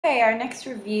Okay, our next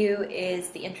review is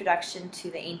the introduction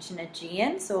to the ancient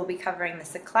Aegean. So we'll be covering the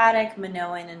Cycladic,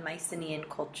 Minoan, and Mycenaean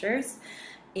cultures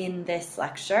in this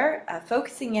lecture,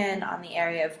 focusing in on the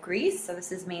area of Greece. So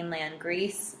this is mainland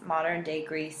Greece, modern day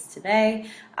Greece today.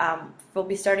 We'll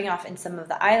be starting off in some of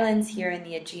the islands here in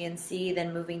the Aegean Sea,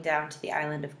 then moving down to the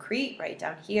island of Crete, right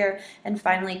down here, and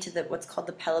finally to what's called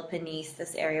the Peloponnese,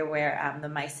 this area where the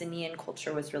Mycenaean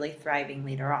culture was really thriving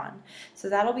later on. So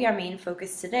that'll be our main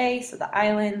focus today. So the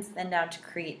islands, then down to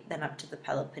Crete, then up to the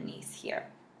Peloponnese here.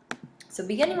 So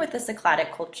beginning with the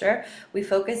Cycladic culture, we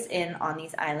focus in on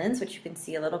these islands, which you can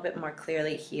see a little bit more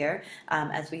clearly here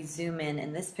as we zoom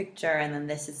in this picture, and then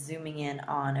this is zooming in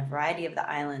on a variety of the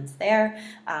islands there.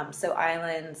 So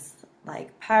islands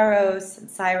like Paros and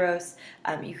Syros,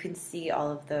 you can see all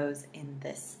of those in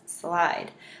this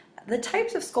slide. The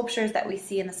types of sculptures that we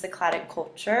see in the Cycladic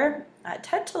culture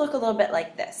tend to look a little bit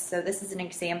like this. So this is an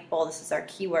example. This is our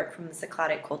key work from the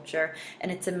Cycladic culture,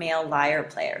 and it's a male lyre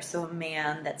player, so a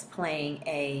man that's playing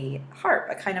a harp,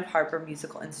 a kind of harp or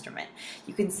musical instrument.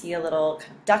 You can see a little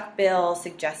kind of duck bill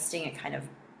suggesting a kind of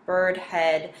bird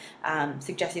head,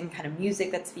 suggesting the kind of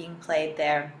music that's being played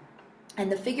there. And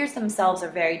the figures themselves are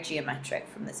very geometric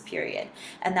from this period,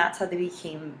 and that's how they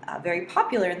became very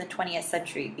popular in the 20th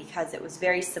century, because it was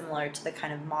very similar to the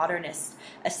kind of modernist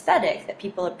aesthetic that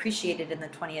people appreciated in the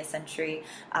 20th century.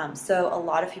 So a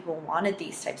lot of people wanted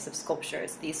these types of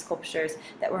sculptures, these sculptures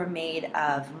that were made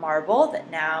of marble, that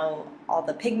now all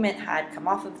the pigment had come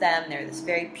off of them. They're this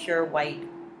very pure white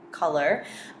color.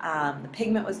 The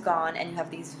pigment was gone, and you have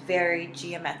these very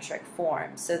geometric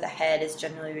forms. So the head is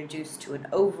generally reduced to an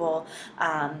oval.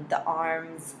 The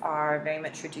arms are very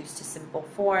much reduced to simple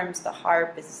forms. The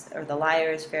harp or the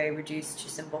lyre is very reduced to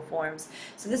simple forms.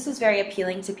 So this was very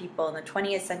appealing to people in the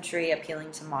 20th century,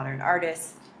 appealing to modern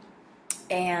artists.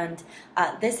 And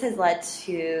this has led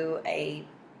to a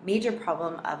major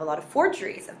problem of a lot of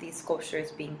forgeries of these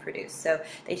sculptures being produced. So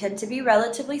they tend to be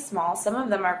relatively small. Some of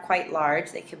them are quite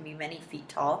large. They can be many feet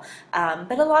tall,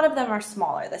 but a lot of them are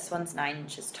smaller. This one's 9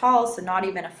 inches tall, so not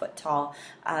even a foot tall.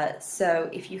 So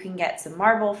if you can get some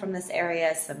marble from this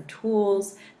area, some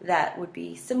tools that would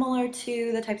be similar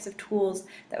to the types of tools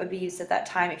that would be used at that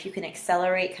time, if you can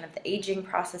accelerate kind of the aging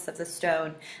process of the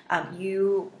stone,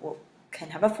 you can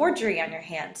have a forgery on your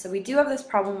hand. So we do have this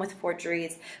problem with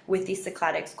forgeries with these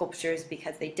Cycladic sculptures,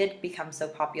 because they did become so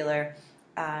popular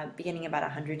beginning about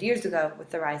 100 years ago with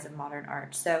the rise of modern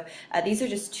art. So these are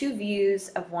just two views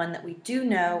of one that we do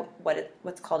know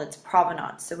what's called its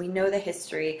provenance. So we know the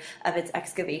history of its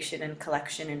excavation and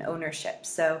collection and ownership.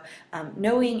 So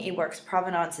knowing a work's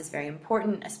provenance is very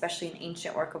important, especially an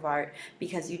ancient work of art,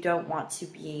 because you don't want to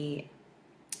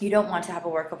have a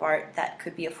work of art that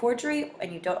could be a forgery,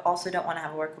 and you also don't want to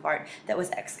have a work of art that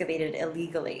was excavated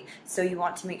illegally. So you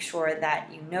want to make sure that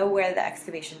you know where the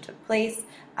excavation took place.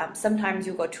 Sometimes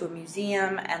you'll go to a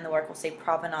museum and the work will say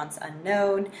provenance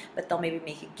unknown, but they'll maybe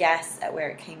make a guess at where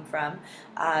it came from.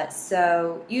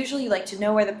 So usually you like to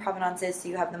know where the provenance is, so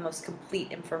you have the most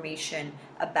complete information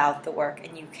about the work,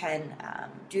 and you can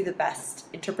do the best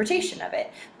interpretation of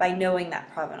it by knowing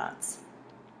that provenance.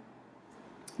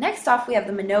 Next off, we have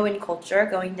the Minoan culture,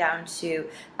 going down to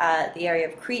the area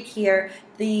of Crete here.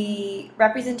 The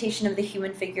representation of the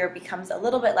human figure becomes a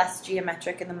little bit less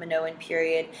geometric in the Minoan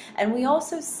period, and we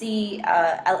also see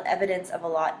evidence of a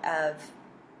lot of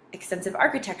extensive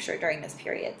architecture during this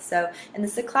period. So in the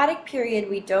Cycladic period,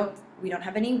 we don't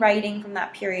have any writing from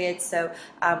that period, so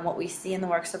what we see in the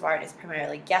works of art is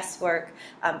primarily guesswork.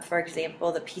 For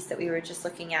example, the piece that we were just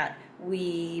looking at,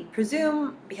 we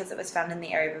presume, because it was found in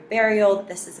the area of a burial, that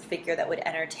this is a figure that would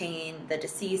entertain the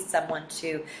deceased, someone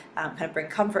to kind of bring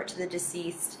comfort to the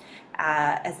deceased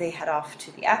as they head off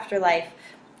to the afterlife.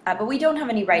 But we don't have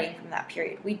any writing from that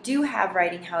period. We do have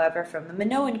writing, however, from the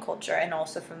Minoan culture and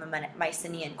also from the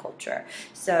Mycenaean culture.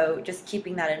 So just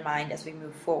keeping that in mind as we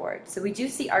move forward. So we do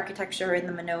see architecture in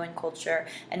the Minoan culture,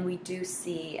 and we do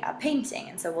see painting.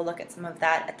 And so we'll look at some of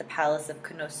that at the Palace of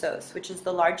Knossos, which is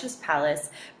the largest palace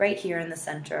right here in the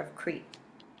center of Crete.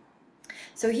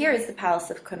 So here is the Palace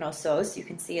of Knossos. You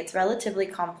can see it's relatively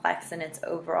complex in its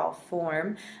overall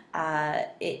form.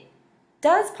 It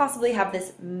does possibly have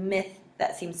this myth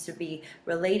that seems to be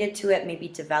related to it, maybe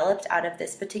developed out of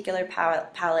this particular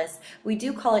palace. We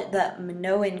do call it the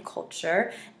Minoan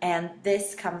culture, and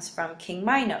this comes from King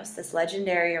Minos, this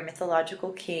legendary or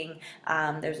mythological king.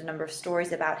 There's a number of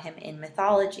stories about him in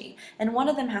mythology, and one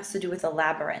of them has to do with a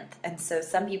labyrinth. And so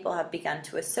some people have begun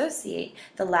to associate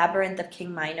the labyrinth of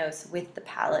King Minos with the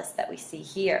palace that we see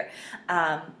here.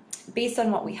 Based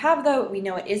on what we have, though, we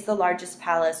know it is the largest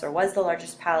palace, or was the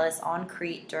largest palace on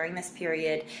Crete during this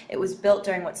period. It was built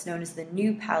during what's known as the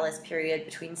New Palace period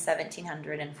between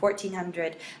 1700 and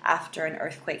 1400, after an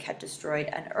earthquake had destroyed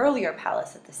an earlier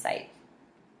palace at the site.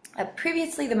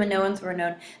 Previously, the Minoans were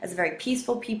known as a very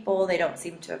peaceful people. They don't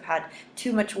seem to have had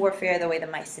too much warfare the way the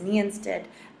Mycenaeans did.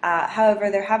 However,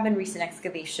 there have been recent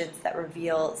excavations that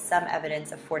reveal some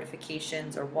evidence of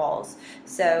fortifications or walls.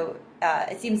 So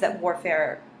it seems that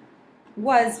warfare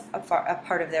was a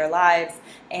part of their lives,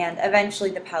 and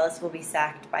eventually the palace will be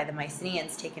sacked by the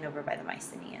Mycenaeans, taken over by the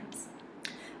Mycenaeans.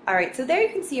 Alright, so there you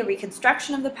can see a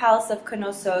reconstruction of the Palace of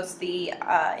Knossos. The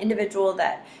individual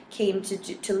that came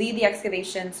to lead the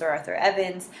excavations, Sir Arthur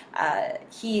Evans,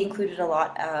 he included a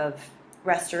lot of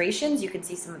restorations. You can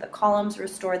see some of the columns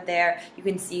restored there. You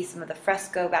can see some of the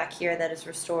fresco back here that is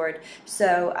restored.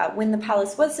 So when the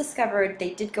palace was discovered,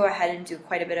 they did go ahead and do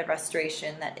quite a bit of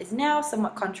restoration that is now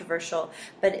somewhat controversial,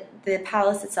 but the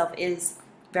palace itself is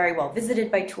very well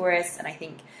visited by tourists, and I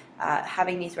think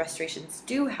having these restorations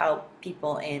do help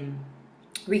people in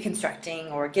reconstructing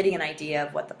or getting an idea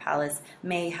of what the palace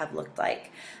may have looked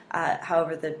like.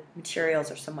 However, the materials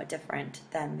are somewhat different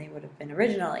than they would have been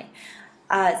originally.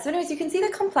 So anyways, you can see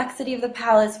the complexity of the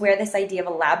palace, where this idea of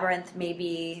a labyrinth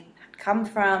maybe had come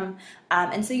from.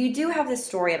 And so you do have this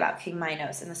story about King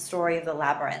Minos and the story of the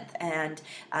labyrinth, and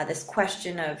this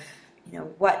question of, you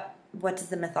know, what does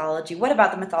the mythology, what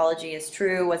about the mythology is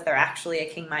true? Was there actually a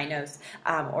King Minos?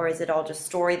 Or is it all just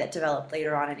story that developed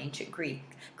later on in ancient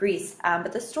Greece?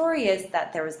 But the story is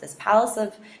that there was this palace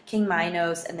of King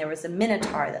Minos, and there was a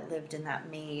minotaur that lived in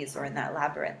that maze, or in that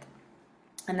labyrinth.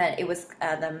 And that it was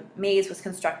the maze was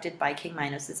constructed by King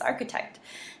Minos' architect.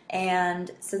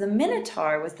 And so the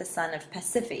Minotaur was the son of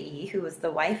Pasiphae, who was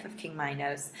the wife of King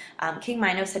Minos. King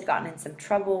Minos had gotten in some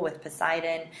trouble with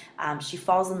Poseidon. She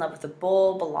falls in love with a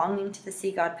bull belonging to the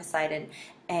sea god Poseidon,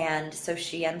 and so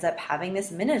she ends up having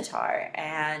this Minotaur.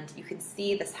 And you can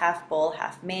see this half bull,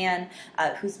 half man,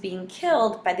 who's being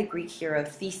killed by the Greek hero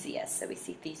Theseus. So we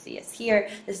see Theseus here.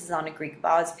 This is on a Greek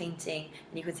vase painting,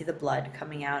 and you can see the blood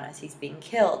coming out as he's being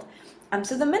killed.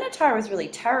 So the Minotaur was really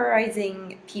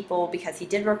terrorizing people because he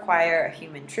did require a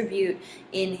human tribute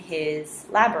in his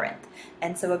labyrinth.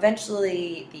 And so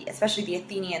eventually, especially the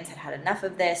Athenians had had enough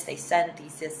of this. They send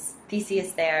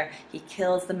Theseus there. He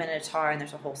kills the Minotaur, and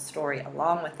there's a whole story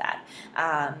along with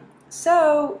that.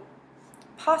 So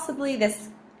possibly this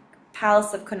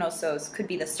Palace of Knossos could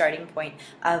be the starting point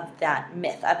of that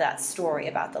myth, of that story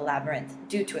about the labyrinth,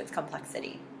 due to its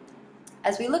complexity.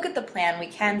 As we look at the plan, we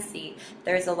can see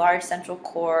there is a large central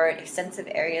court, extensive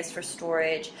areas for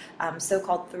storage,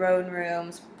 so-called throne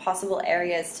rooms, possible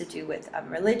areas to do with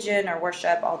religion or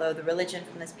worship, although the religion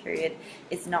from this period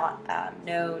is not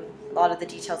known. A lot of the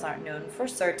details aren't known for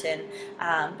certain,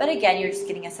 but again, you're just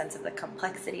getting a sense of the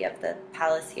complexity of the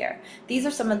palace here. These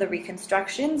are some of the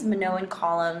reconstructions. Minoan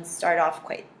columns start off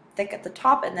quite thick at the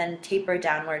top and then taper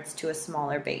downwards to a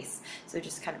smaller base. So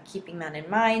just kind of keeping that in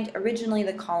mind. Originally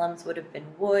the columns would have been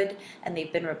wood, and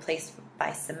they've been replaced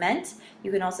by cement.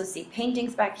 You can also see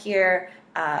paintings back here,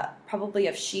 probably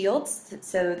of shields.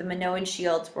 So the Minoan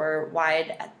shields were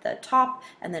wide at the top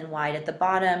and then wide at the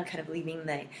bottom, kind of leaving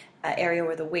the area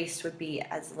where the waist would be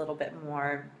as a little bit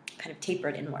more kind of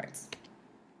tapered inwards.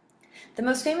 The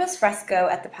most famous fresco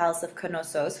at the Palace of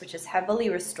Knossos, which is heavily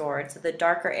restored, so the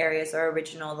darker areas are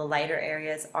original, the lighter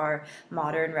areas are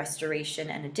modern restoration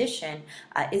and addition,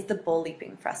 is the bull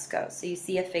leaping fresco. So you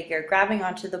see a figure grabbing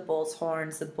onto the bull's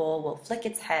horns, the bull will flick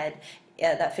its head,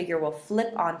 that figure will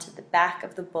flip onto the back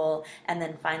of the bull, and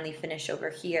then finally finish over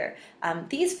here.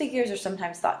 These figures are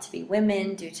sometimes thought to be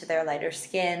women due to their lighter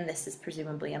skin. This is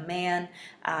presumably a man.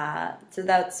 So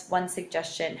that's one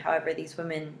suggestion. However, these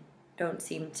women don't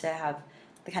seem to have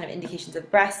the kind of indications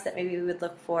of breasts that maybe we would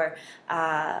look for.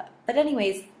 But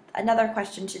anyways, another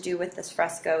question to do with this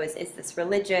fresco is this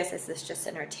religious? Is this just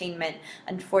entertainment?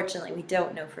 Unfortunately, we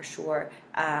don't know for sure,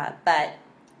 but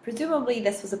presumably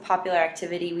this was a popular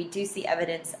activity. We do see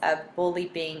evidence of bull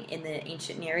leaping in the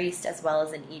ancient Near East as well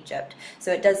as in Egypt,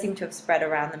 so it does seem to have spread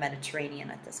around the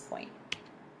Mediterranean at this point.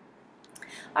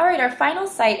 Alright, our final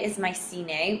site is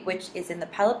Mycenae, which is in the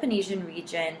Peloponnesian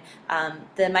region.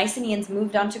 The Mycenaeans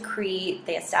moved on to Crete.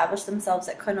 They established themselves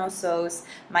at Knossos.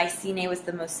 Mycenae was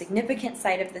the most significant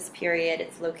site of this period.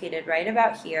 It's located right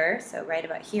about here, so right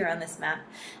about here on this map.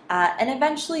 And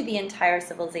eventually the entire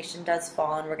civilization does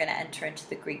fall, and we're going to enter into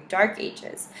the Greek Dark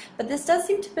Ages. But this does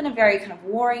seem to have been a very kind of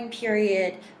warring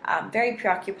period, very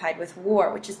preoccupied with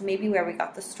war, which is maybe where we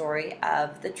got the story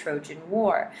of the Trojan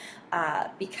War.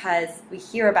 Because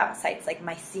hear about sites like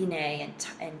Mycenaean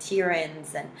and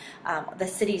Tiryns and the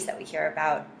cities that we hear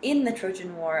about in the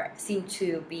Trojan War seem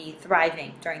to be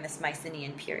thriving during this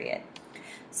Mycenaean period.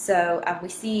 So we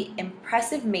see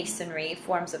impressive masonry,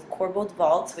 forms of corbelled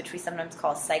vaults, which we sometimes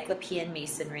call Cyclopean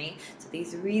masonry. So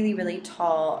these really, really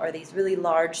tall, or these really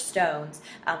large stones,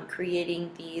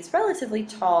 creating these relatively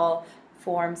tall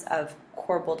forms of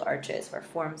corbelled arches,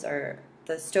 where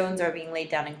the stones are being laid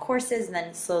down in courses and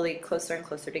then slowly closer and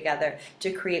closer together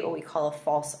to create what we call a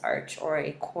false arch or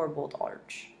a corbelled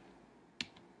arch.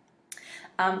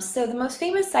 So the most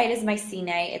famous site is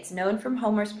Mycenae. It's known from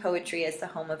Homer's poetry as the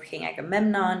home of King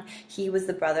Agamemnon. He was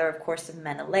the brother, of course, of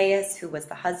Menelaus, who was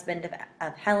the husband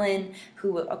of Helen,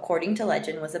 who, according to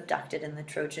legend, was abducted in the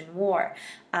Trojan War.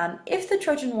 If the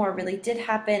Trojan War really did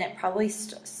happen, it probably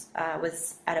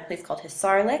was at a place called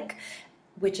Hyssarlik,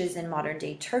 which is in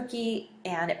modern-day Turkey,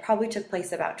 and it probably took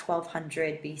place about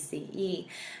 1200 BCE.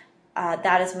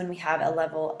 That is when we have a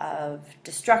level of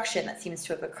destruction that seems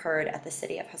to have occurred at the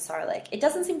city of Hyssarlik. It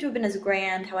doesn't seem to have been as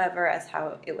grand, however, as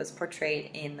how it was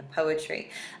portrayed in the poetry.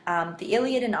 The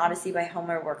Iliad and Odyssey by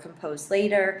Homer were composed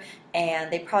later,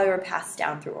 and they probably were passed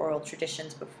down through oral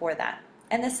traditions before that.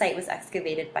 And the site was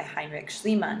excavated by Heinrich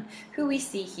Schliemann, who we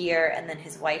see here, and then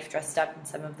his wife dressed up in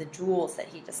some of the jewels that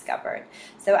he discovered.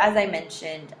 So as I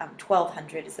mentioned,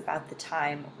 1200 is about the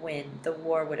time when the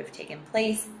war would have taken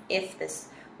place, if this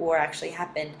war actually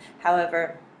happened.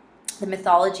 However, the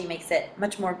mythology makes it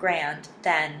much more grand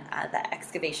than the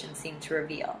excavation seemed to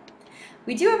reveal.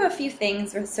 We do have a few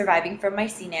things surviving from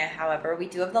Mycenae, however. We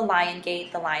do have the Lion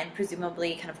Gate. The lion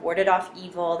presumably kind of warded off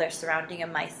evil. They're surrounding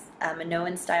a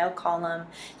Minoan-style column.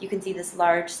 You can see this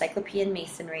large Cyclopean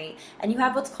masonry, and you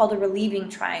have what's called a relieving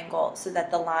triangle, so that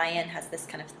the lion has this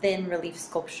kind of thin relief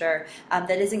sculpture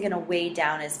that isn't going to weigh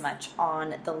down as much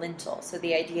on the lintel. So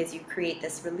the idea is you create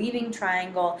this relieving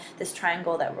triangle, this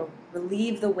triangle that will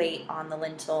relieve the weight on the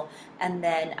lintel, and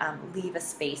then leave a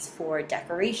space for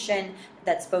decoration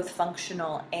that's both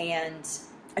functional and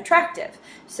attractive.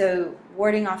 So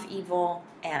warding off evil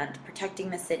and protecting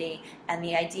the city, and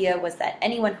the idea was that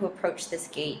anyone who approached this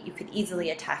gate, you could easily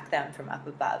attack them from up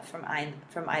above,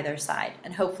 from either side,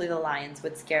 and hopefully the lions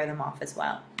would scare them off as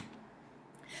well.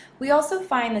 We also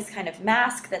find this kind of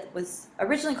mask that was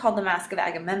originally called the Mask of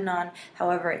Agamemnon.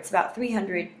 However, it's about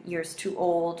 300 years too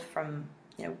old from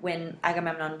when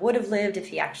Agamemnon would have lived, if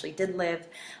he actually did live.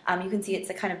 You can see it's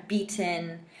a kind of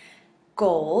beaten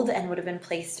gold and would have been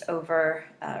placed over,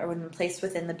 or would have been placed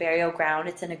within the burial ground.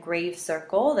 It's in a grave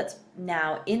circle that's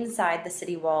now inside the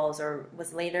city walls, or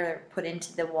was later put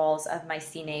into the walls of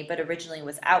Mycenae, but originally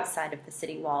was outside of the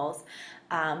city walls.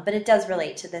 But it does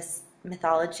relate to this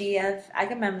mythology of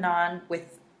Agamemnon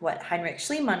with what Heinrich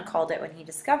Schliemann called it when he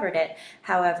discovered it.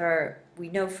 However, we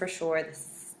know for sure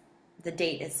the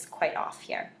date is quite off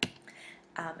here.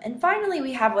 And finally,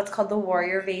 we have what's called the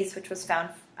warrior vase, which was found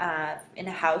in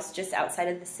a house just outside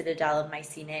of the citadel of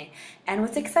Mycenae. And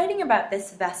what's exciting about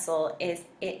this vessel is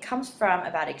it comes from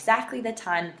about exactly the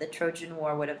time that the Trojan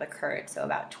War would have occurred, so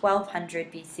about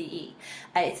 1200 BCE.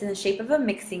 It's in the shape of a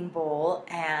mixing bowl,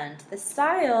 and the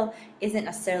style isn't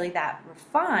necessarily that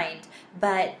refined,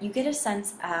 but you get a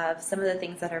sense of some of the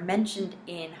things that are mentioned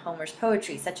in Homer's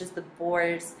poetry, such as the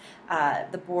boar's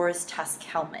tusk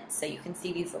helmets. So you can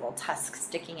see these little tusks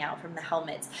sticking out from the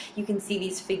helmets. You can see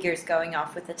these figures going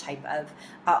off with the type of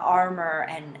armor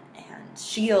and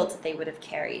shields that they would have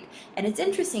carried. And it's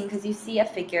interesting because you see a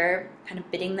figure kind of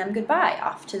bidding them goodbye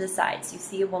off to the sides. You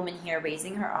see a woman here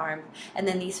raising her arm, and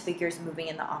then these figures moving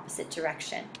in the opposite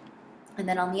direction. And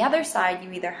then on the other side,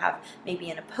 you either have maybe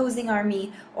an opposing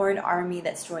army or an army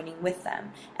that's joining with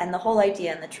them. And the whole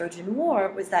idea in the Trojan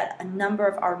War was that a number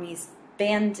of armies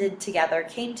banded together,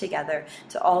 came together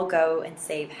to all go and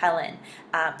save Helen.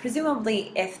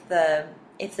 Presumably, if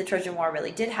the Trojan War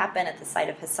really did happen at the site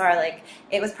of Hyssarlik,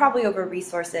 it was probably over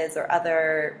resources or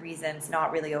other reasons,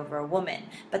 not really over a woman.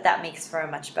 But that makes for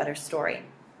a much better story.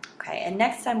 Okay, and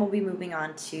next time we'll be moving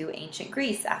on to ancient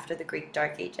Greece after the Greek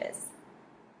Dark Ages.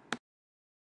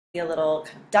 A little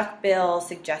kind of duckbill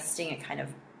suggesting a kind of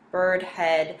bird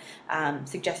head,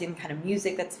 suggesting the kind of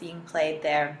music that's being played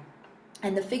there.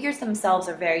 And the figures themselves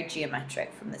are very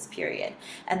geometric from this period.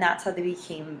 And that's how they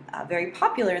became very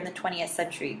popular in the 20th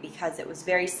century, because it was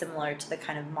very similar to the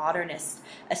kind of modernist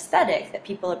aesthetic that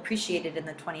people appreciated in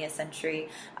the 20th century.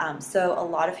 So a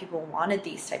lot of people wanted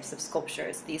these types of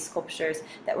sculptures, these sculptures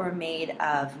that were made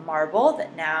of marble,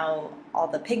 that now all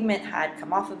the pigment had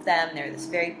come off of them. They're this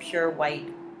very pure white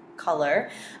color.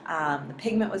 The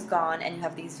pigment was gone, and you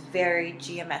have these very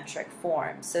geometric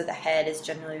forms. So the head is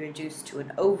generally reduced to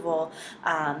an oval.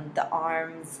 The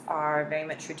arms are very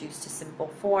much reduced to simple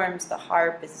forms. The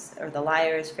harp or the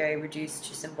lyre is very reduced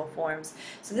to simple forms.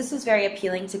 So this was very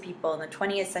appealing to people in the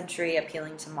 20th century,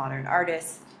 appealing to modern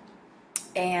artists.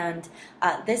 And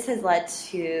this has led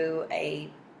to a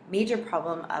major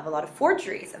problem of a lot of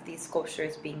forgeries of these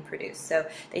sculptures being produced. So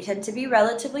they tend to be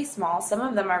relatively small. Some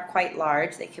of them are quite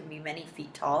large. They can be many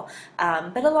feet tall,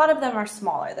 but a lot of them are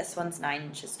smaller. This one's 9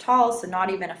 inches tall, so not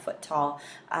even a foot tall.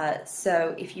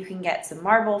 So if you can get some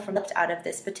marble from out of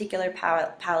this particular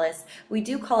palace, we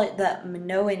do call it the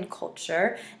Minoan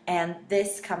culture, and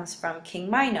this comes from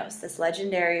King Minos, this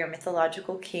legendary or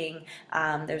mythological king.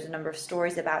 There's a number of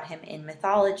stories about him in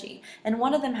mythology, and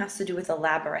one of them has to do with a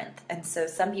labyrinth. And so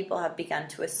some people have begun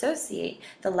to associate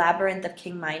the labyrinth of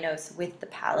King Minos with the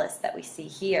palace that we see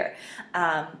here.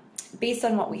 Based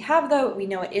on what we have, though, we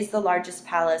know it is the largest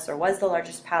palace, or was the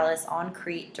largest palace on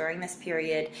Crete during this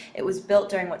period. It was built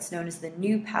during what's known as the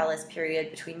New Palace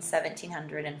period between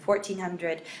 1700 and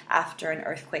 1400, after an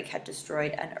earthquake had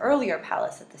destroyed an earlier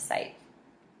palace at the site.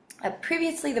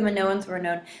 Previously, the Minoans were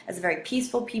known as a very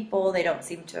peaceful people. They don't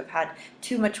seem to have had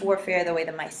too much warfare the way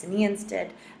the Mycenaeans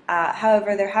did.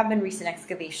 However, there have been recent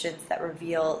excavations that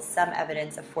reveal some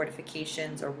evidence of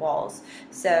fortifications or walls.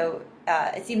 So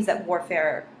it seems that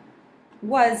warfare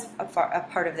was a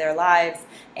part of their lives,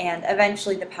 and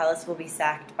eventually the palace will be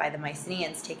sacked by the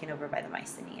Mycenaeans, taken over by the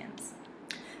Mycenaeans.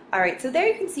 Alright, so there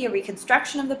you can see a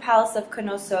reconstruction of the Palace of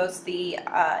Knossos, the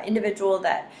individual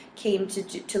that came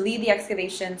to lead the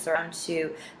excavations around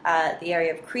to the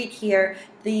area of Crete here.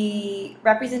 The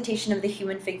representation of the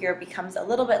human figure becomes a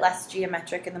little bit less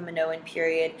geometric in the Minoan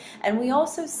period, and we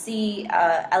also see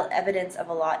evidence of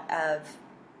a lot of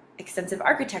extensive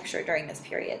architecture during this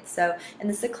period. So in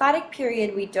the Cycladic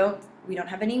period, we don't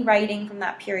have any writing from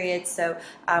that period, so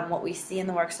what we see in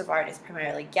the works of art is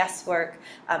primarily guesswork.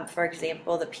 For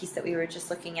example, the piece that we were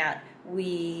just looking at,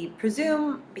 we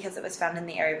presume, because it was found in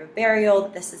the area of a burial,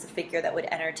 that this is a figure that would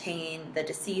entertain the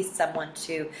deceased, someone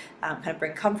to kind of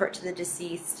bring comfort to the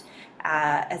deceased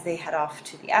as they head off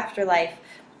to the afterlife.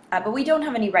 But we don't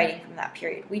have any writing from that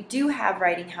period. We do have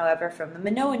writing, however, from the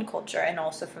Minoan culture and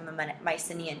also from the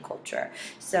Mycenaean culture.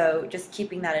 So just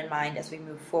keeping that in mind as we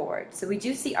move forward. So we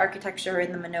do see architecture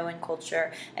in the Minoan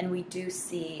culture, and we do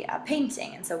see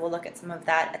painting. And so we'll look at some of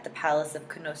that at the Palace of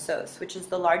Knossos, which is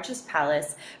the largest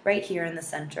palace right here in the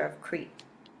center of Crete.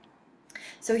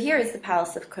 So here is the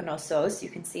Palace of Knossos. You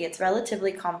can see it's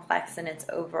relatively complex in its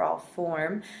overall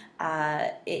form.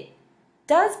 It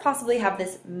does possibly have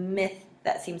this myth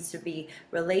that seems to be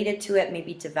related to it,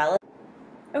 maybe developed.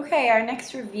 Okay, our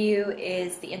next review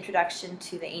is the introduction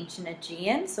to the ancient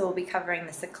Aegean. So we'll be covering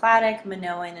the Cycladic,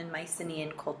 Minoan, and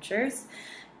Mycenaean cultures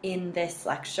in this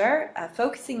lecture,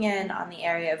 focusing in on the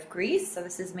area of Greece. So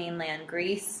this is mainland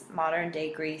Greece, modern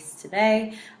day Greece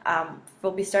today.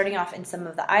 We'll be starting off in some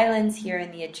of the islands here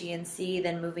in the Aegean Sea,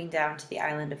 then moving down to the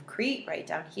island of Crete, right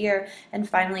down here, and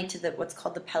finally to what's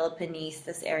called the Peloponnese,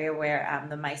 this area where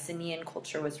the Mycenaean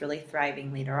culture was really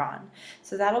thriving later on.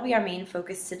 So that'll be our main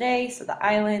focus today. So the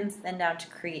islands, then down to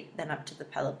Crete, then up to the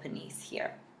Peloponnese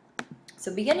here.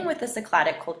 So beginning with the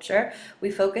Cycladic culture, we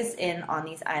focus in on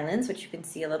these islands, which you can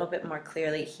see a little bit more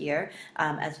clearly here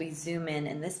as we zoom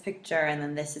in this picture, and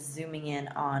then this is zooming in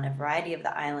on a variety of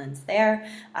the islands there.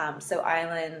 So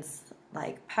islands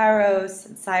like Paros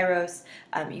and Syros,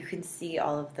 you can see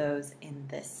all of those in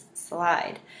this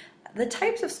slide. The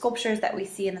types of sculptures that we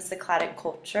see in the Cycladic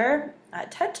culture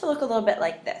tend to look a little bit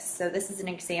like this. So this is an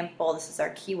example. This is our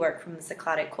key work from the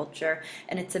Cycladic culture,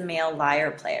 and it's a male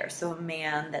lyre player, so a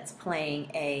man that's playing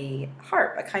a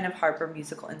harp, a kind of harp or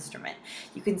musical instrument.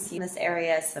 You can see in this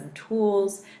area some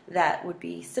tools that would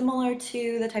be similar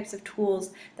to the types of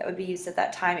tools that would be used at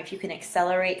that time. If you can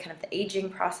accelerate kind of the aging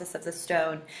process of the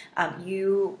stone,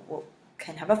 you will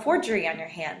can have a forgery on your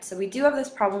hand. So we do have this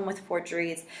problem with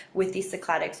forgeries with these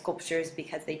Cycladic sculptures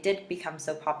because they did become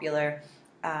so popular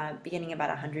beginning about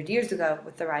 100 years ago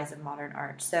with the rise of modern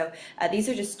art. So these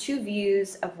are just two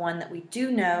views of one that we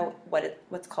do know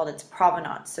what's called its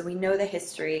provenance. So we know the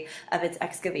history of its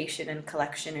excavation and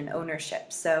collection and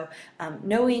ownership. So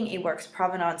knowing a work's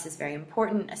provenance is very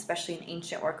important, especially an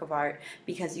ancient work of art,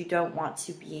 because you don't want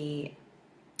to be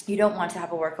You don't want to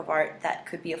have a work of art that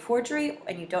could be a forgery,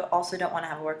 and you also don't want to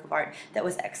have a work of art that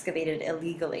was excavated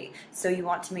illegally. So you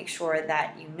want to make sure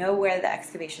that you know where the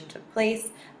excavation took place.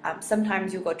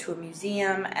 Sometimes you'll go to a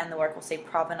museum and the work will say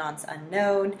provenance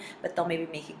unknown, but they'll maybe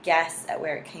make a guess at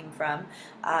where it came from.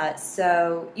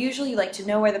 So usually you like to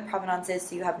know where the provenance is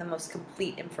so you have the most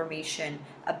complete information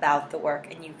about the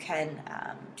work, and you can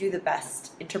do the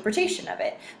best interpretation of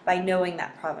it by knowing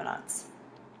that provenance.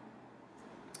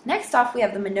 Next off, we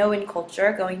have the Minoan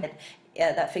culture.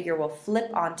 That figure will flip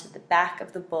onto the back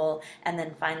of the bull and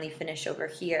then finally finish over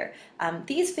here.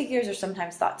 These figures are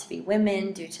sometimes thought to be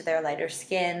women due to their lighter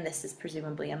skin. This is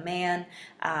presumably a man.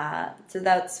 So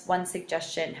that's one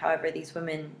suggestion. However, these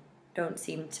women don't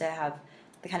seem to have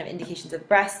the kind of indications of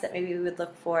breasts that maybe we would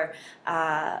look for.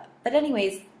 But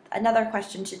anyways, another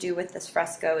question to do with this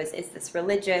fresco is this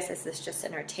religious? Is this just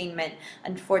entertainment?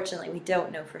 Unfortunately, we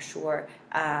don't know for sure,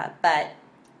 but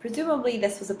presumably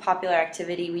this was a popular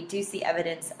activity. We do see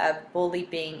evidence of bull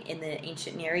leaping in the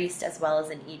ancient Near East as well as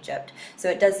in Egypt,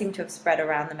 so it does seem to have spread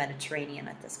around the Mediterranean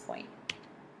at this point.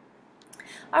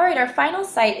 Alright, our final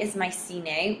site is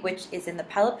Mycenae, which is in the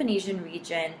Peloponnesian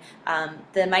region.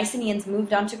 The Mycenaeans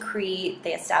moved on to Crete.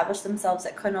 They established themselves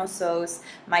at Knossos.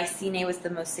 Mycenae was the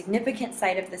most significant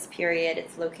site of this period.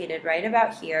 It's located right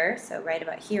about here, so right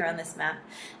about here on this map.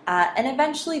 And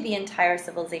eventually the entire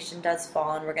civilization does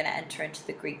fall, and we're going to enter into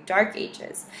the Greek Dark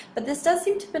Ages. But this does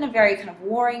seem to have been a very kind of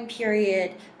warring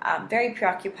period, very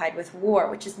preoccupied with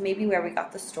war, which is maybe where we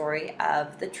got the story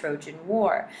of the Trojan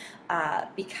War.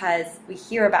 Because we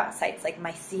hear about sites like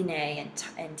Mycenae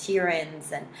and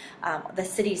Tiryns, and the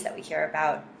cities that we hear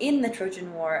about in the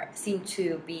Trojan War seem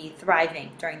to be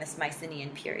thriving during this Mycenaean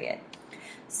period.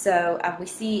 So we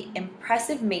see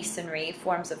impressive masonry,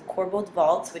 forms of corbelled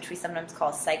vaults, which we sometimes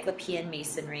call Cyclopean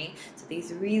masonry. So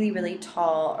these really, really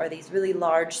tall, or these really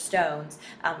large stones,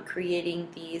 creating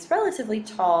these relatively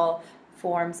tall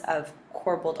forms of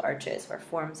corbelled arches,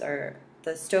 where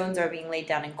the stones are being laid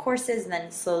down in courses and then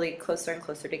slowly closer and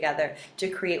closer together to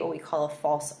create what we call a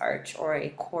false arch or a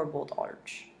corbelled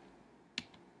arch.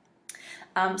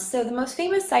 So the most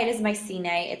famous site is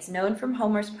Mycenae. It's known from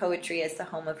Homer's poetry as the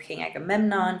home of King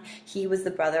Agamemnon. He was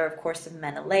the brother, of course, of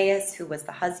Menelaus, who was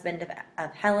the husband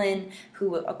of Helen,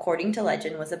 who, according to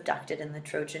legend, was abducted in the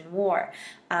Trojan War.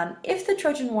 If the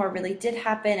Trojan War really did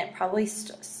happen, it probably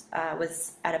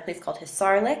was at a place called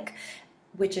Hisarlik,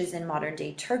 which is in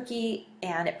modern-day Turkey,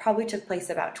 and it probably took place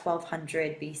about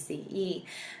 1200 BCE.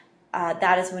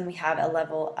 That is when we have a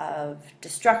level of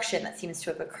destruction that seems to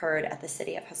have occurred at the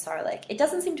city of Hisarlik. It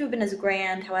doesn't seem to have been as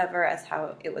grand, however, as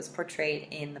how it was portrayed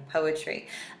in the poetry.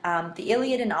 The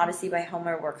Iliad and Odyssey by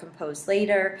Homer were composed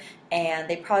later, and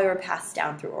they probably were passed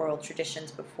down through oral traditions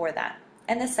before that.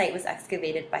 And the site was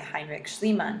excavated by Heinrich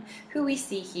Schliemann, who we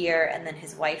see here, and then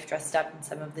his wife dressed up in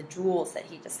some of the jewels that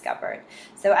he discovered.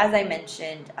 So as I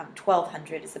mentioned,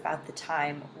 1200 is about the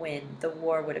time when the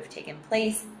war would have taken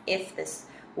place, if this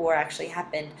war actually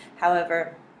happened.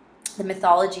 However, the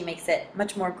mythology makes it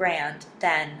much more grand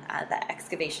than the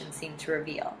excavation seemed to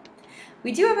reveal.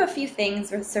 We do have a few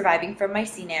things surviving from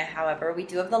Mycenae, however. We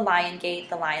do have the Lion Gate.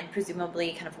 The lion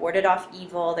presumably kind of warded off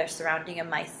evil. They're surrounding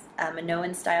a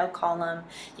Minoan-style column.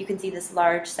 You can see this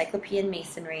large Cyclopean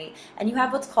masonry, and you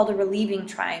have what's called a relieving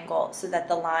triangle, so that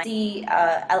the lion see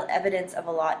evidence of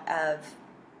a lot of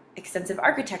extensive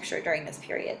architecture during this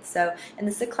period. So in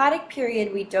the Cycladic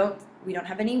period, we don't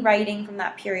have any writing from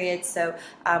that period, so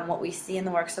what we see in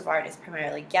the works of art is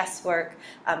primarily guesswork.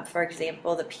 For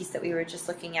example, the piece that we were just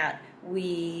looking at,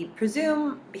 we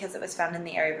presume, because it was found in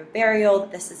the area of a burial,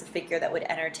 that this is a figure that would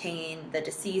entertain the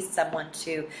deceased, someone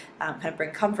to kind of bring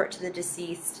comfort to the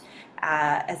deceased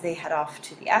as they head off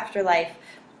to the afterlife.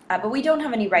 But we don't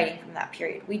have any writing from that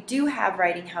period. We do have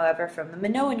writing, however, from the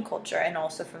Minoan culture and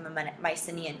also from the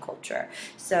Mycenaean culture.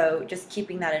 So just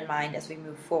keeping that in mind as we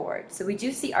move forward. So we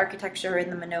do see architecture in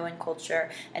the Minoan culture,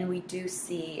 and we do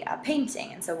see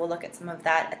painting. And so we'll look at some of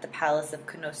that at the Palace of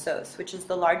Knossos, which is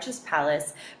the largest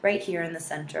palace right here in the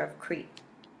center of Crete.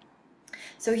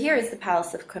 So here is the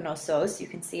Palace of Knossos. You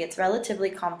can see it's relatively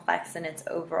complex in its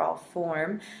overall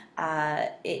form.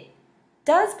 It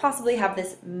does possibly have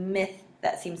this myth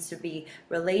that seems to be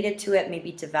related to it,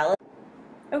 maybe developed.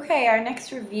 Okay, our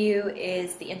next review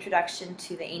is the introduction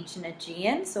to the ancient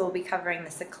Aegean. So we'll be covering the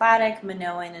Cycladic,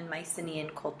 Minoan, and Mycenaean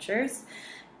cultures.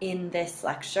 in this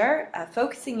lecture,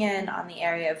 focusing in on the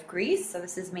area of Greece. So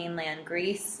this is mainland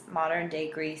Greece, modern day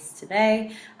Greece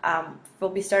today. We'll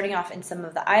be starting off in some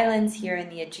of the islands here in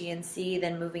the Aegean Sea,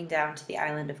 then moving down to the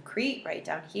island of Crete, right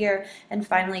down here, and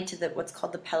finally to what's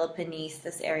called the Peloponnese,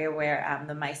 this area where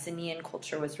the Mycenaean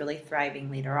culture was really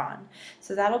thriving later on.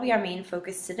 So that'll be our main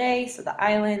focus today. So the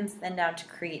islands, then down to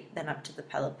Crete, then up to the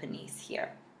Peloponnese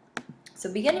here.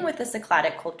 So beginning with the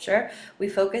Cycladic culture, we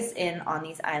focus in on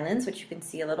these islands, which you can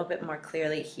see a little bit more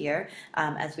clearly here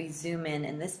as we zoom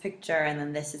in this picture, and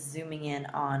then this is zooming in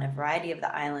on a variety of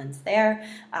the islands there.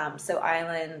 So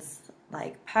islands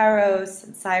like Paros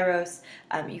and Syros,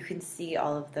 you can see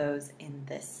all of those in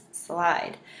this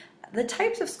slide. The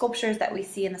types of sculptures that we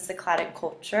see in the Cycladic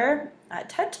culture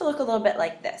tend to look a little bit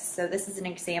like this. So this is an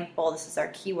example. This is our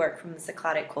key work from the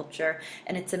Cycladic culture,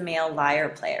 and it's a male lyre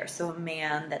player, so a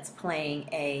man that's playing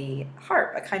a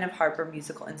harp, a kind of harp or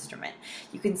musical instrument.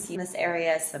 You can see in this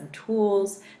area some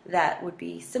tools that would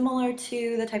be similar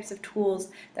to the types of tools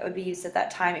that would be used at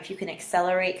that time. If you can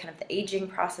accelerate kind of the aging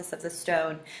process of the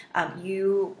stone,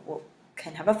 you will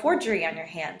can have a forgery on your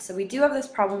hand. So we do have this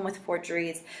problem with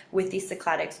forgeries with these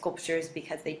Cycladic sculptures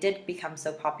because they did become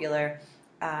so popular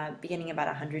beginning about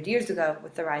 100 years ago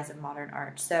with the rise of modern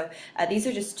art. So these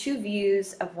are just two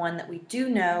views of one that we do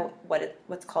know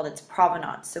what's called its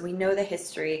provenance. So we know the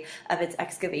history of its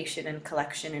excavation and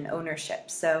collection and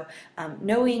ownership. So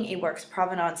knowing a work's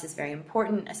provenance is very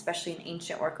important, especially an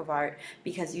ancient work of art,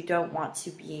 because you don't want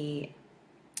to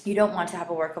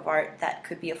have a work of art that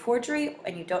could be a forgery,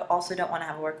 and you also don't want to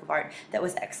have a work of art that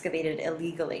was excavated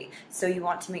illegally. So you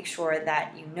want to make sure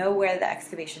that you know where the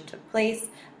excavation took place.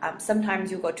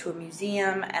 Sometimes you'll go to a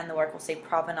museum and the work will say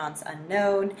provenance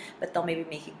unknown, but they'll maybe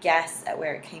make a guess at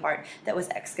where it came from, that was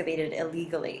excavated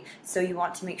illegally. So you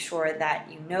want to make sure that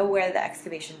you know where the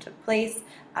excavation took place.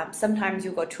 Sometimes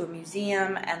you'll go to a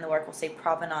museum and the work will say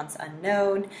provenance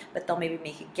unknown, but they'll maybe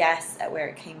make a guess at where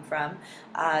it came from.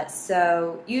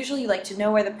 So usually you like to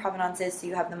know where the provenance is so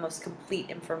you have the most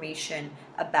complete information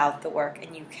about the work,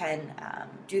 and you can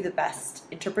do the best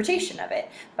interpretation of it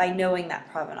by knowing that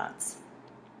provenance.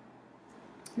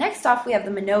 Next off, we have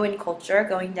the Minoan culture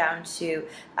going down to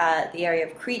the area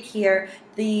of Crete here.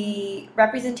 The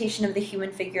representation of the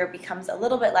human figure becomes a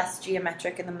little bit less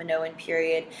geometric in the Minoan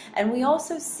period, and we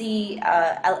also see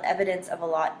evidence of a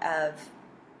lot of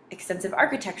extensive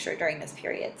architecture during this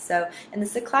period. So in the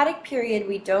Cycladic period,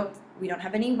 we don't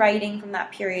have any writing from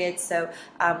that period, so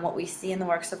what we see in the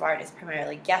works of art is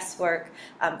primarily guesswork.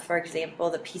 For example,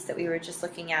 the piece that we were just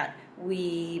looking at,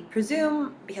 we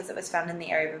presume, because it was found in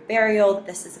the area of a burial, that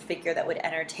this is a figure that would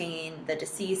entertain the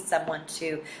deceased, someone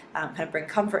to kind of bring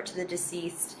comfort to the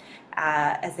deceased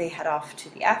as they head off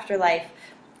to the afterlife.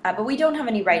 But we don't have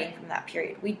any writing from that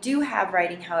period. We do have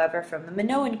writing, however, from the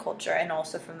Minoan culture and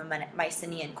also from the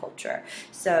Mycenaean culture.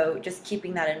 So just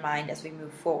keeping that in mind as we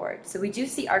move forward. So we do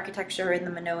see architecture in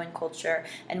the Minoan culture,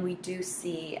 and we do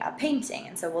see painting.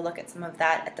 And so we'll look at some of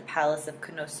that at the Palace of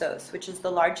Knossos, which is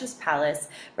the largest palace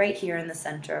right here in the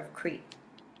center of Crete.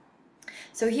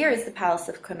 So here is the Palace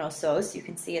of Knossos. You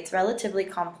can see it's relatively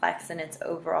complex in its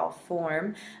overall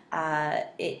form.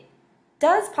 It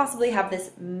does possibly have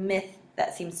this myth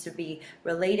that seems to be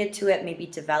related to it, maybe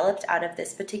developed out of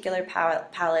this particular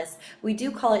palace. We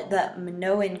do call it the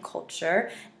Minoan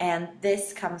culture, and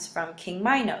this comes from King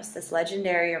Minos, this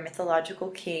legendary or mythological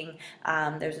king.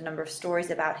 There's a number of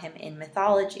stories about him in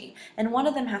mythology, and one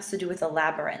of them has to do with a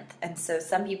labyrinth. And so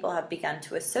some people have begun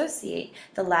to associate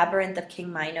the labyrinth of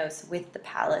King Minos with the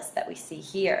palace that we see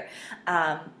here.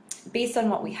 Based on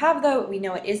what we have, though, we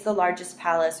know it is the largest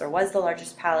palace, or was the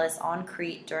largest palace on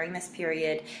Crete during this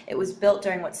period. It was built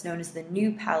during what's known as the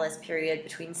New Palace period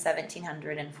between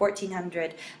 1700 and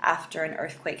 1400, after an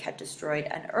earthquake had destroyed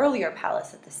an earlier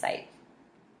palace at the site.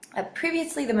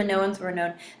 Previously, the Minoans were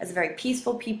known as a very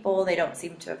peaceful people. They don't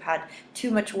seem to have had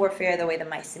too much warfare the way the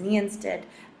Mycenaeans did.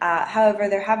 However,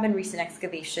 there have been recent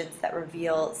excavations that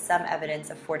reveal some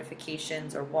evidence of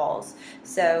fortifications or walls.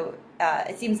 So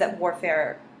it seems that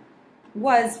warfare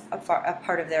was a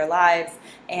part of their lives,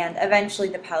 and eventually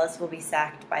the palace will be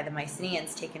sacked by the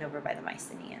Mycenaeans, taken over by the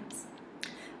Mycenaeans.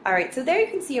 Alright, so there you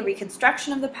can see a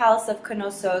reconstruction of the Palace of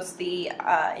Knossos. The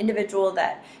individual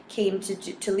that came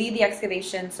to lead the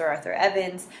excavation, Sir Arthur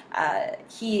Evans,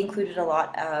 he included a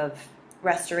lot of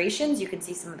restorations. You can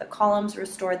see some of the columns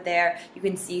restored there. You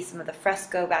can see some of the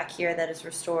fresco back here that is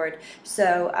restored.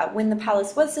 So when the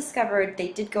palace was discovered, they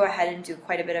did go ahead and do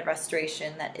quite a bit of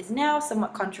restoration that is now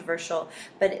somewhat controversial,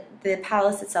 but the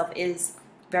palace itself is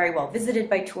very well visited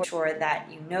by tourists, sure that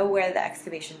you know where the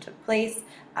excavation took place.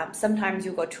 Sometimes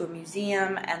you'll go to a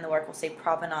museum and the work will say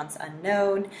provenance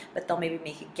unknown, but they'll maybe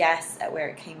make a guess at where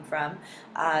it came from.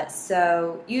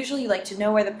 So usually you like to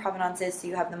know where the provenance is so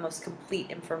you have the most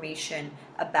complete information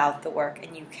about the work,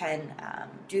 and you can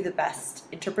do the best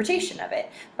interpretation of it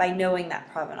by knowing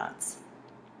that provenance.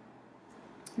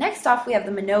 Next off, we have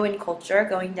the Minoan culture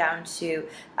going down to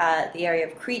the area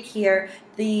of Crete here.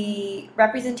 The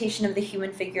representation of the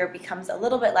human figure becomes a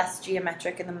little bit less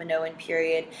geometric in the Minoan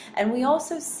period, and we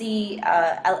also see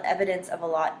evidence of a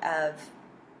lot of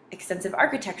extensive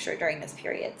architecture during this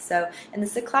period. So in the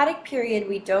Cycladic period,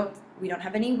 we don't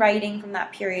have any writing from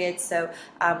that period, so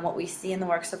what we see in the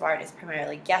works of art is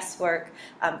primarily guesswork.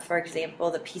 For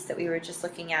example, the piece that we were just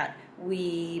looking at,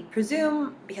 we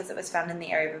presume, because it was found in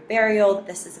the area of a burial, that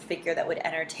this is a figure that would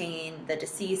entertain the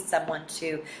deceased, someone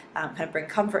to kind of bring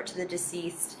comfort to the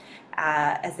deceased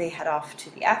as they head off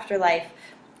to the afterlife.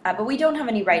 But we don't have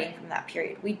any writing from that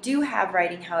period. We do have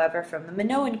writing, however, from the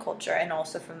Minoan culture and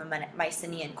also from the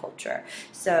Mycenaean culture.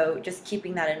 So just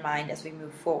keeping that in mind as we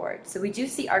move forward. So we do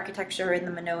see architecture in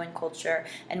the Minoan culture,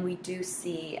 and we do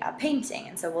see painting.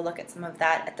 And so we'll look at some of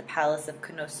that at the Palace of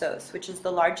Knossos, which is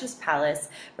the largest palace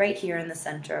right here in the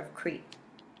center of Crete.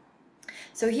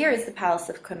 So here is the Palace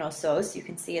of Knossos. You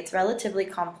can see it's relatively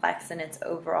complex in its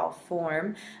overall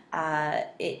form.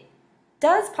 It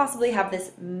does possibly have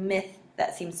this myth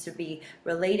that seems to be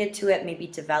related to it, maybe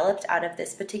developed out of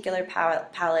this particular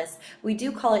palace. We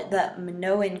do call it the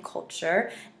Minoan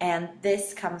culture, and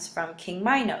this comes from King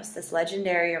Minos, this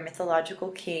legendary or mythological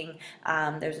king.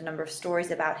 There's a number of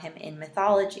stories about him in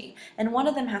mythology, and one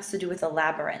of them has to do with a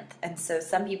labyrinth. And so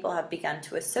some people have begun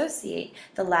to associate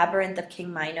the labyrinth of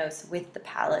King Minos with the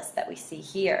palace that we see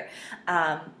here.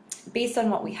 Based on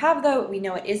what we have, though, we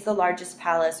know it is the largest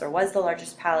palace, or was the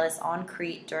largest palace on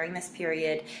Crete during this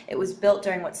period. It was built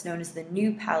during what's known as the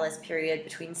New Palace period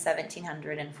between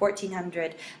 1700 and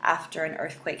 1400, after an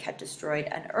earthquake had destroyed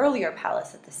an earlier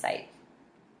palace at the site.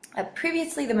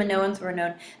 Previously, the Minoans were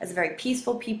known as a very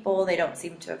peaceful people. They don't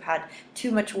seem to have had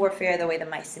too much warfare the way the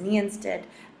Mycenaeans did.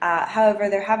 However,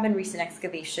 there have been recent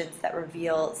excavations that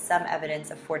reveal some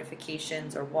evidence of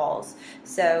fortifications or walls.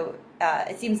 So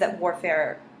it seems that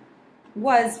warfare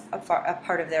was a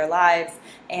part of their lives,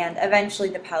 and eventually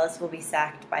the palace will be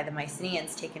sacked by the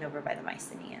Mycenaeans, taken over by the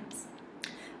Mycenaeans.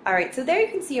 Alright, so there you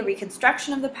can see a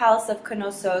reconstruction of the Palace of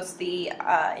Knossos. The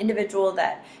individual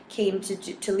that came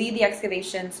to lead the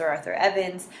excavation, Sir Arthur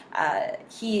Evans,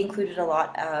 he included a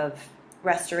lot of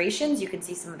restorations. You can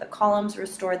see some of the columns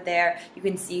restored there. You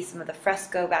can see some of the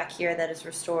fresco back here that is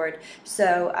restored.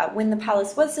 So when the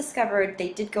palace was discovered, they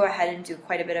did go ahead and do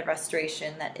quite a bit of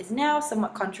restoration that is now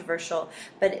somewhat controversial,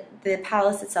 but the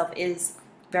palace itself is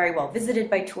very well visited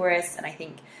by tourists, and I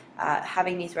think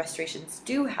having these restorations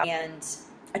do help and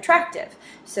attractive.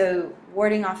 So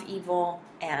warding off evil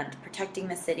and protecting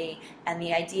the city, and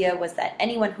the idea was that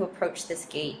anyone who approached this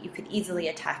gate, you could easily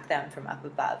attack them from up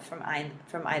above, from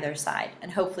either side,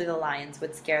 and hopefully the lions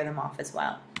would scare them off as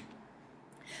well.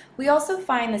 We also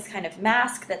find this kind of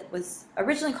mask that was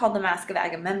originally called the Mask of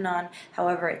Agamemnon.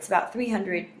 However, it's about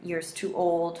 300 years too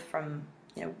old from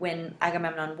when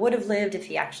Agamemnon would have lived, if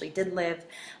he actually did live.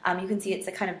 You can see it's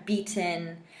a kind of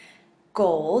beaten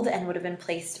gold and would have been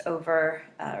placed over,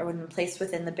 or would have been placed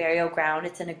within the burial ground.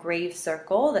 It's in a grave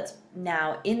circle that's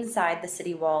now inside the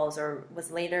city walls, or was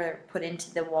later put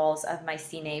into the walls of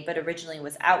Mycenae, but originally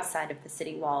was outside of the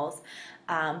city walls.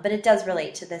 But it does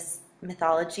relate to this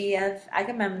mythology of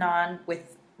Agamemnon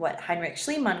with what Heinrich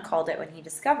Schliemann called it when he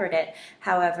discovered it.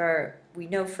 However, we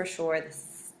know for sure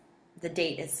the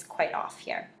date is quite off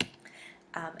here.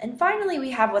 And finally,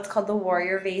 we have what's called the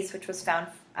warrior vase, which was found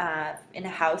in a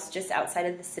house just outside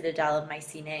of the citadel of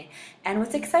Mycenae. And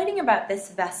what's exciting about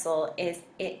this vessel is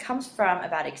it comes from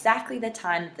about exactly the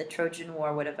time that the Trojan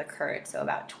War would have occurred, so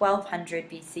about 1200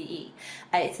 BCE.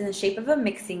 It's in the shape of a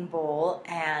mixing bowl,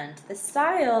 and the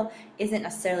style isn't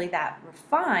necessarily that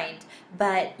refined,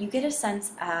 but you get a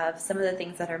sense of some of the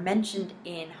things that are mentioned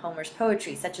in Homer's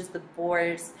poetry, such as the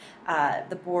boar's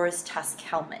tusk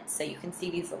helmets. So you can see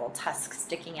these little tusks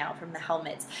sticking out from the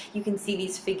helmets. You can see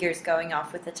these figures going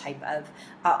off with the type of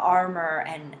armor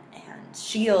and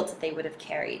shields that they would have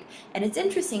carried. And it's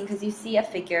interesting because you see a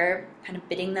figure kind of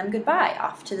bidding them goodbye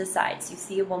off to the side. So you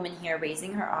see a woman here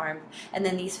raising her arm, and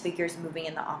then these figures moving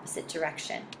in the opposite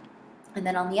direction. And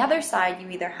then on the other side, you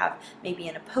either have maybe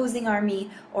an opposing army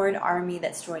or an army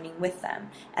that's joining with them.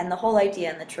 And the whole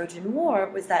idea in the Trojan War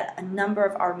was that a number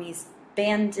of armies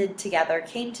banded together,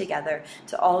 came together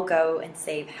to all go and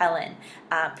save Helen.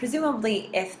 Presumably,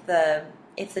 if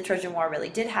if the Trojan War really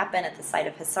did happen at the site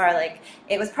of Hisarlik,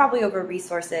 it was probably over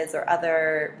resources or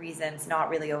other reasons, not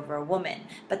really over a woman,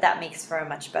 but that makes for a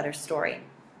much better story.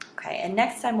 Okay, and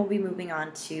next time we'll be moving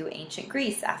on to ancient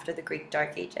Greece after the Greek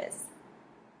Dark Ages.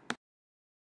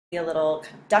 A little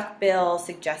kind of duckbill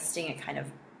suggesting a kind of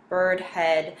bird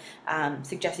head,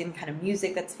 suggesting the kind of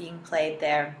music that's being played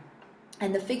there.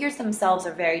 And the figures themselves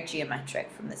are very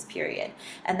geometric from this period,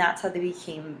 and that's how they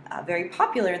became very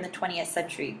popular in the 20th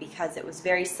century, because it was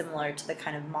very similar to the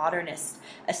kind of modernist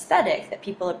aesthetic that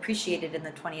people appreciated in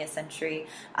the 20th century.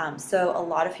 So a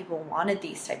lot of people wanted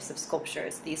these types of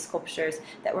sculptures, these sculptures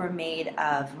that were made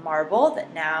of marble,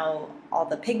 that now all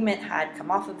the pigment had come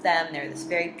off of them. They're this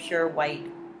very pure white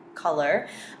color.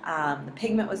 The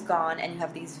pigment was gone, and you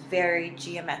have these very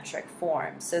geometric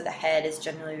forms. So the head is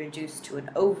generally reduced to an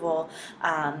oval.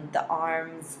 The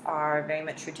arms are very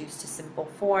much reduced to simple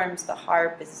forms. The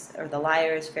harp or the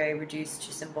lyre is very reduced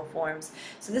to simple forms.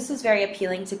 So this was very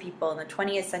appealing to people in the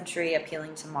 20th century,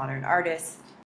 appealing to modern artists.